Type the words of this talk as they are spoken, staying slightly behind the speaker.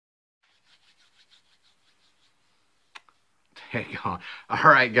Hang on. All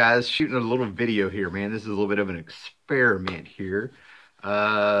right, guys, shooting a little video here, man. This is a little bit of an experiment here.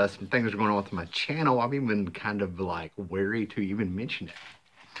 Some things are going on with my channel. I'm even kind of like wary to even mention it.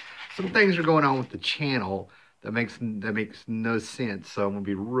 Some things are going on with the channel that makes no sense. So I'm gonna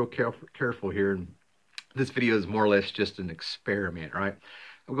be real careful here. And this video is more or less just an experiment, right?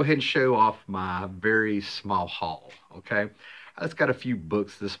 I'll go ahead and show off my very small haul. Okay. I just got a few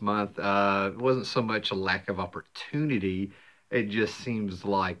books this month. It wasn't so much a lack of opportunity. It just seems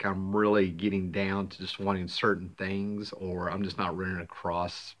like I'm really getting down to just wanting certain things, or I'm just not running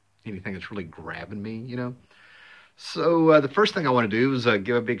across anything that's really grabbing me, you know? So the first thing I want to do is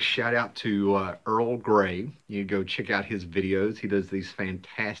give a big shout out to Earl Grey. You go check out his videos. He does these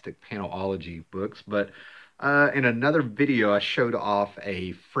fantastic panelology books. But in another video, I showed off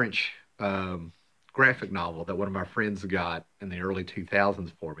a French graphic novel that one of my friends got in the early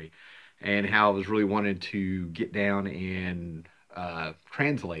 2000s for me, and how I was really wanting to get down and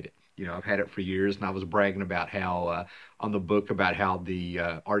translate it. You know, I've had it for years, and I was bragging about how on the book about how the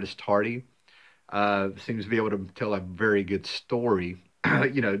artist Tardy seems to be able to tell a very good story,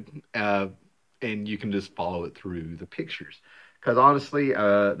 you know, and you can just follow it through the pictures. Because honestly,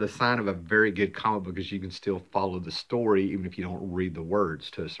 the sign of a very good comic book is you can still follow the story even if you don't read the words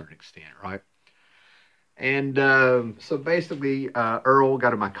to a certain extent, right? And so basically, Earl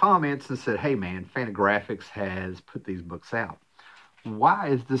got in my comments and said, hey man, Fantagraphics has put these books out. Why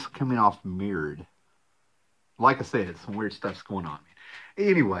is this coming off mirrored? Like I said, some weird stuff's going on.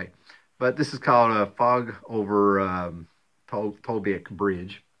 Anyway, but this is called Fog Over Tolbiac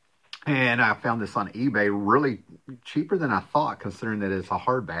Bridge. And I found this on eBay really cheaper than I thought, considering that it's a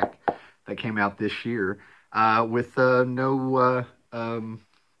hardback that came out this year with no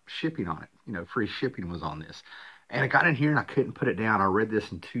shipping on it. You know, free shipping was on this. And I got in here and I couldn't put it down. I read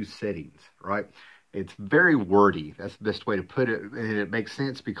this in 2 settings, right? It's very wordy. That's the best way to put it. And it makes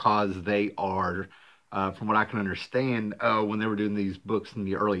sense because they are, from what I can understand, when they were doing these books in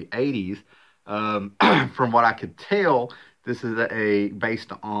the early 80s, from what I could tell, this is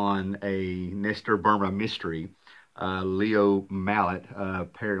based on a Nestor Burma mystery, Leo Mallet,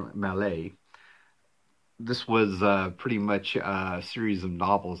 Mallet. This was pretty much a series of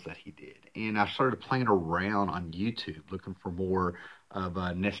novels that he did. And I started playing around on YouTube looking for more of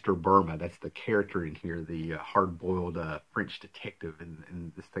Nestor Burma. That's the character in here, the hard-boiled French detective,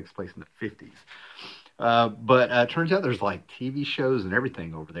 and this takes place in the 50s. But it turns out there's like TV shows and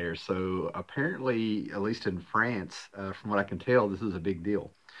everything over there. So apparently, at least in France, from what I can tell, this is a big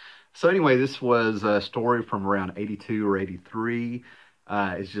deal. So anyway, this was a story from around 82 or 83.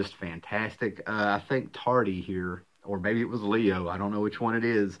 It's just fantastic. I think Tardy here, or maybe it was Leo, I don't know which one it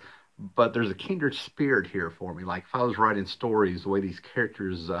is, but there's a kindred spirit here for me. Like if I was writing stories, the way these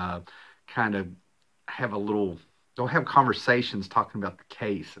characters kind of have they'll have conversations talking about the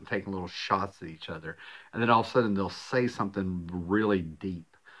case and taking little shots at each other. And then all of a sudden they'll say something really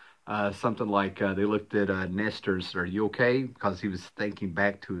deep. Something like they looked at Nestor and said, are you okay? Because he was thinking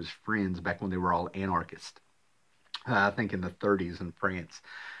back to his friends back when they were all anarchists. I think in the 30s in France.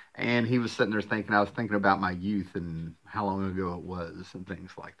 And he was sitting there thinking, I was thinking about my youth and how long ago it was and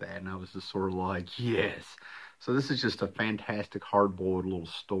things like that. And I was just sort of like, yes. So this is just a fantastic hard-boiled little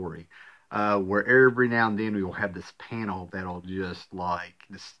story where every now and then we will have this panel that'll just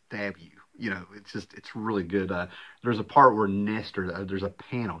stab you. You know, it's really good. There's a part where Nestor, there's a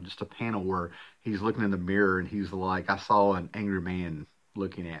panel where he's looking in the mirror and he's like, I saw an angry man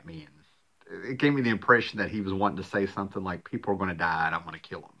looking at me, and it gave me the impression that he was wanting to say something like, people are going to die and I'm going to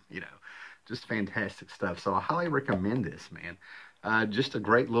kill them, you know. Just fantastic stuff. So I highly recommend this, man. Just a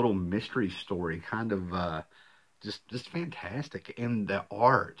great little mystery story, kind of just fantastic. And the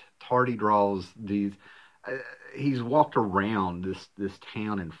art, Tardy draws these, he's walked around this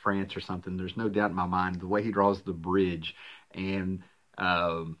town in France or something. There's no doubt in my mind, the way he draws the bridge and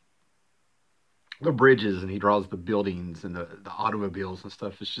the bridges, and he draws the buildings and the automobiles and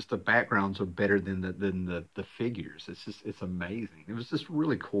stuff. It's just the backgrounds are better than the figures. It's amazing. It was just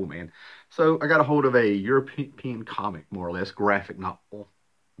really cool, man. So I got a hold of a European comic, more or less, graphic novel,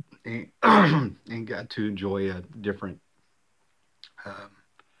 and, and got to enjoy a different, I'm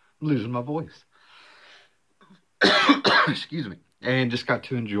losing my voice. Excuse me. And just got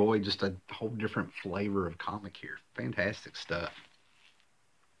to enjoy just a whole different flavor of comic here. Fantastic stuff.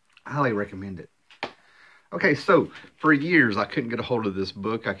 I highly recommend it. Okay, so for years I couldn't get a hold of this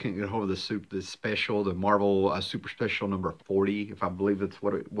book. I couldn't get a hold of this special, the Marvel Super Special number 40, if I believe that's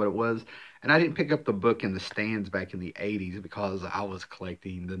what it was. And I didn't pick up the book in the stands back in the 80s because I was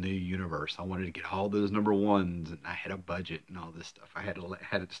collecting the new universe. I wanted to get all those number ones, and I had a budget and all this stuff. I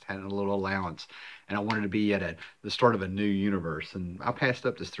just had a little allowance, and I wanted to be at the start of a new universe. And I passed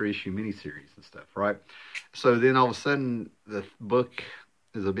up this 3-issue miniseries and stuff, right? So then all of a sudden the book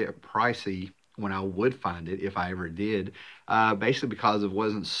is a bit pricey when I would find it, if I ever did, basically because it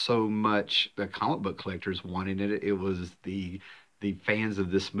wasn't so much the comic book collectors wanting it, it was the fans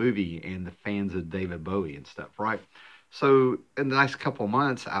of this movie and the fans of David Bowie and stuff, right? So in the last couple of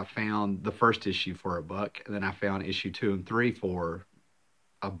months, I found the first issue for $1, and then I found issue 2 and 3 for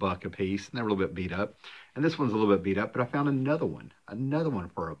 $1 a piece, and they were a little bit beat up. And this one's a little bit beat up, but I found another one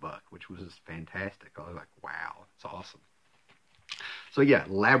for $1, which was just fantastic. I was like, wow, it's awesome. So yeah,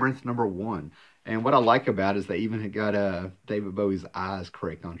 Labyrinth number 1. And what I like about it is they even got David Bowie's eyes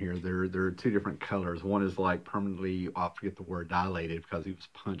correct on here. There are 2 different colors. One is like permanently, I forget the word, dilated, because he was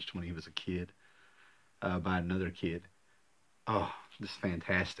punched when he was a kid by another kid. Oh, this is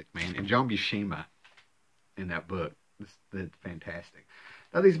fantastic, man. And John Buscema in that book. That's fantastic.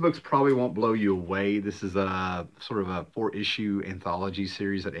 Now, these books probably won't blow you away. This is a sort of a 4-issue anthology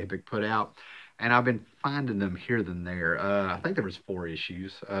series that Epic put out. And I've been finding them here and there. I think there was 4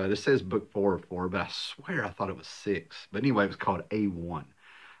 issues. This says book 4 of 4, but I swear I thought it was 6. But anyway, it was called A1.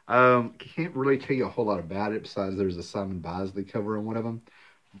 Can't really tell you a whole lot about it besides there's a Simon Bisley cover on one of them.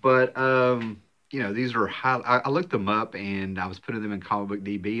 But, you know, these are I looked them up, and I was putting them in Comic Book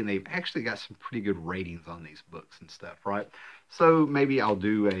DB, and they've actually got some pretty good ratings on these books and stuff, right? So maybe I'll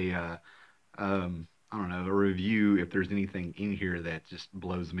do I don't know, a review if there's anything in here that just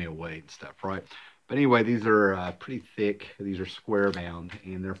blows me away and stuff, right? But anyway, these are pretty thick. These are square bound,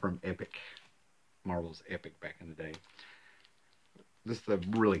 and they're from Epic. Marvel's Epic back in the day. This is a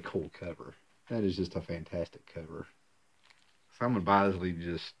really cool cover. That is just a fantastic cover. Simon Bisley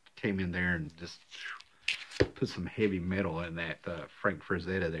just came in there and just put some heavy metal in that Frank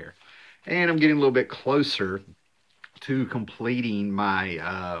Frazetta there. And I'm getting a little bit closer to completing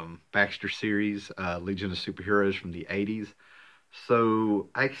my Baxter series, Legion of Superheroes from the 80s. So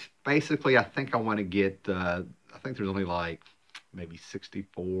I think I want to get, I think there's only like maybe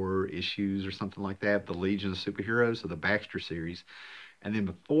 64 issues or something like that, the Legion of Superheroes, of the Baxter series. And then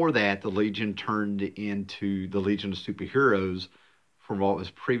before that, the Legion turned into the Legion of Superheroes from what was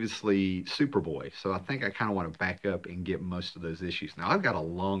previously Superboy. So I think I kind of want to back up and get most of those issues. Now, I've got a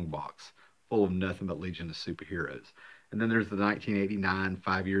long box full of nothing but Legion of Superheroes. And then there's the 1989,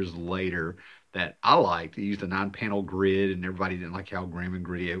 5 years later, that I liked. It used a 9-panel grid, and everybody didn't like how grim and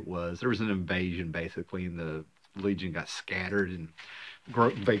gritty it was. There was an invasion, basically, and the Legion got scattered, and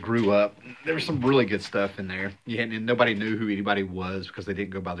they grew up. There was some really good stuff in there. And nobody knew who anybody was because they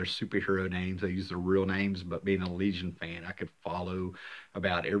didn't go by their superhero names. They used their real names, but being a Legion fan, I could follow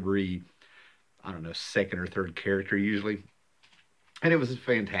about every, I don't know, second or third character usually. And it was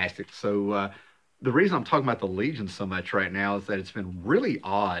fantastic. So, the reason I'm talking about the Legion so much right now is that it's been really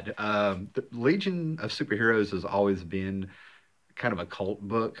odd. The Legion of Superheroes has always been kind of a cult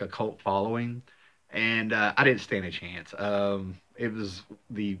book, a cult following, and I didn't stand a chance. It was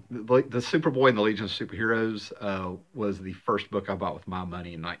the Superboy and the Legion of Superheroes was the first book I bought with my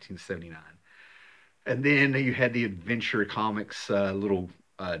money in 1979. And then you had the Adventure Comics little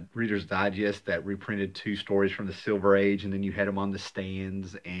Reader's Digest that reprinted 2 stories from the Silver Age, and then you had them on the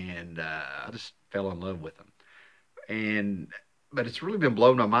stands, and I just fell in love with them. But it's really been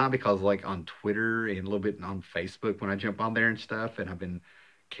blowing my mind because, like, on Twitter and a little bit on Facebook when I jump on there and stuff, and I've been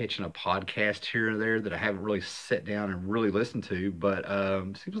catching a podcast here and there that I haven't really sat down and really listened to, but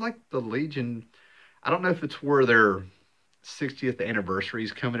seems like the Legion, I don't know if it's where their 60th anniversary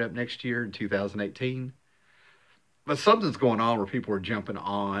is coming up next year in 2018, but something's going on where people are jumping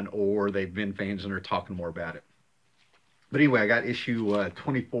on, or they've been fans and are talking more about it. But anyway, I got issue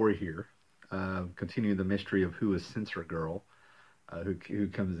 24 here, continuing the mystery of who is Censor Girl, who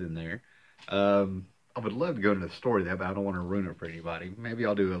comes in there. I would love to go into the story of that, but I don't want to ruin it for anybody. Maybe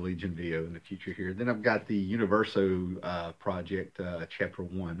I'll do a Legion video in the future here. Then I've got the Universo project, chapter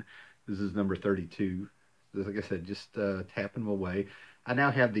 1. This is number 32. Like I said, just tapping them away. I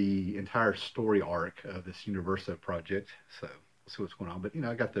now have the entire story arc of this Universo project, so we'll see what's going on. But, you know,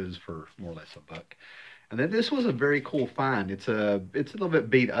 I got those for more or less $1. And then this was a very cool find. It's a little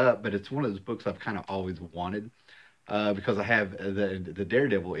bit beat up, but it's one of those books I've kind of always wanted because I have the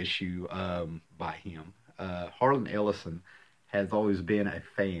Daredevil issue by him. Harlan Ellison has always been a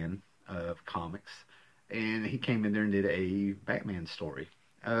fan of comics, and he came in there and did a Batman story.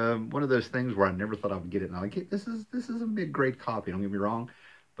 One of those things where I never thought I would get it. And I get this is a mid-grade copy. Don't get me wrong,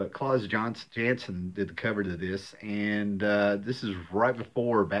 but Claus Janson did the cover to this, and this is right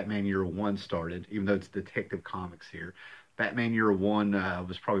before Batman Year One started. Even though it's Detective Comics here, Batman Year One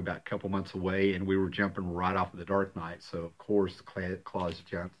was probably about a couple months away, and we were jumping right off of the Dark Knight. So of course, Claus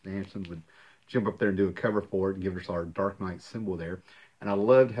Janson would jump up there and do a cover for it and give us our Dark Knight symbol there. And I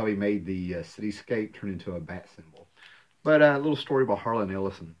loved how he made the cityscape turn into a bat symbol. But a little story about Harlan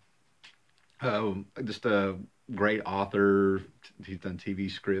Ellison. Just a great author. He's done TV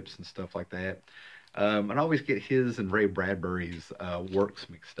scripts and stuff like that. And I always get his and Ray Bradbury's works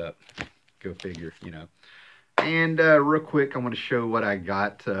mixed up. Go figure, you know. And real quick, I want to show what I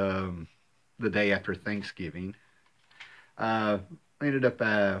got the day after Thanksgiving. I ended up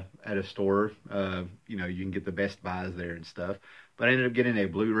at a store. You know, you can get the Best Buys there and stuff. But I ended up getting a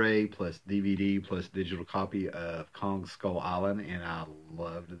Blu-ray plus DVD plus digital copy of Kong Skull Island, and I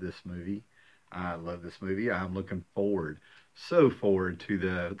loved this movie. I love this movie. I'm looking so forward to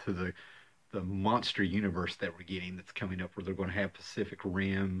the monster universe that we're getting that's coming up, where they're going to have Pacific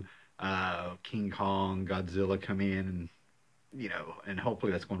Rim, King Kong, Godzilla come in, and you know, and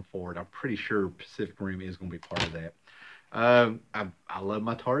hopefully that's going forward. I'm pretty sure Pacific Rim is going to be part of that. I love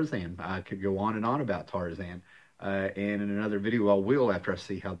my Tarzan. I could go on and on about Tarzan. And in another video I will after I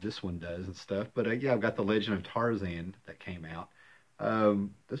see how this one does and stuff. But yeah, I've got The Legend of Tarzan that came out.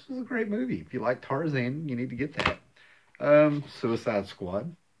 This was a great movie. If you like Tarzan, you need to get that. Suicide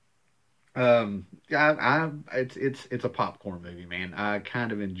Squad. Yeah, it's a popcorn movie, man. I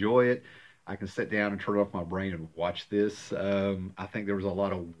kind of enjoy it. I can sit down and turn off my brain and watch this. I think there was a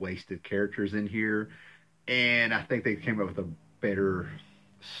lot of wasted characters in here, and I think they came up with a better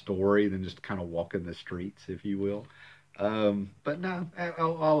story than just kind of walking the streets, if you will. But no,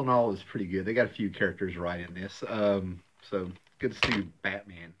 all in all, it's pretty good. They got a few characters right in this. So good to see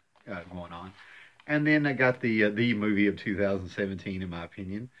Batman going on. And then I got the movie of 2017, in my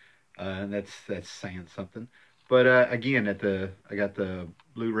opinion. And that's saying something. But again, I got the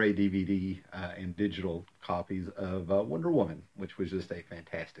Blu-ray, DVD, and digital copies of Wonder Woman, which was just a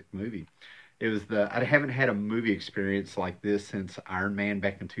fantastic movie. I haven't had a movie experience like this since Iron Man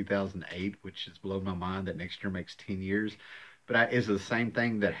back in 2008, which has blown my mind that next year makes 10 years. But it's the same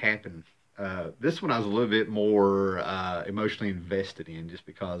thing that happened. This one I was a little bit more emotionally invested in, just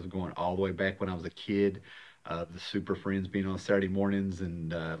because going all the way back when I was a kid, the Super Friends being on Saturday mornings,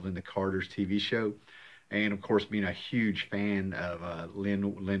 and Linda Carter's TV show. And of course, being a huge fan of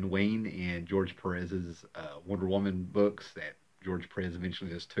Len Wein and George Perez's Wonder Woman books that George Perez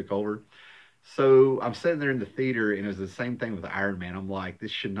eventually just took over. So I'm sitting there in the theater, and it was the same thing with Iron Man. I'm like, this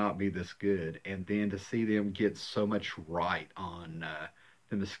should not be this good. And then to see them get so much right on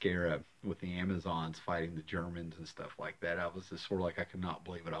the Mascara with the Amazons fighting the Germans and stuff like that, I was just sort of like, I could not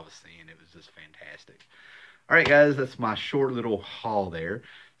believe what I was seeing. It was just fantastic. All right, guys, that's my short little haul there.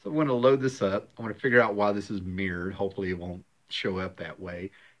 So I'm going to load this up. I want to figure out why this is mirrored. Hopefully it won't show up that way.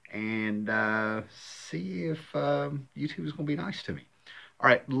 And see if YouTube is going to be nice to me. All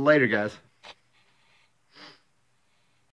right, later, guys.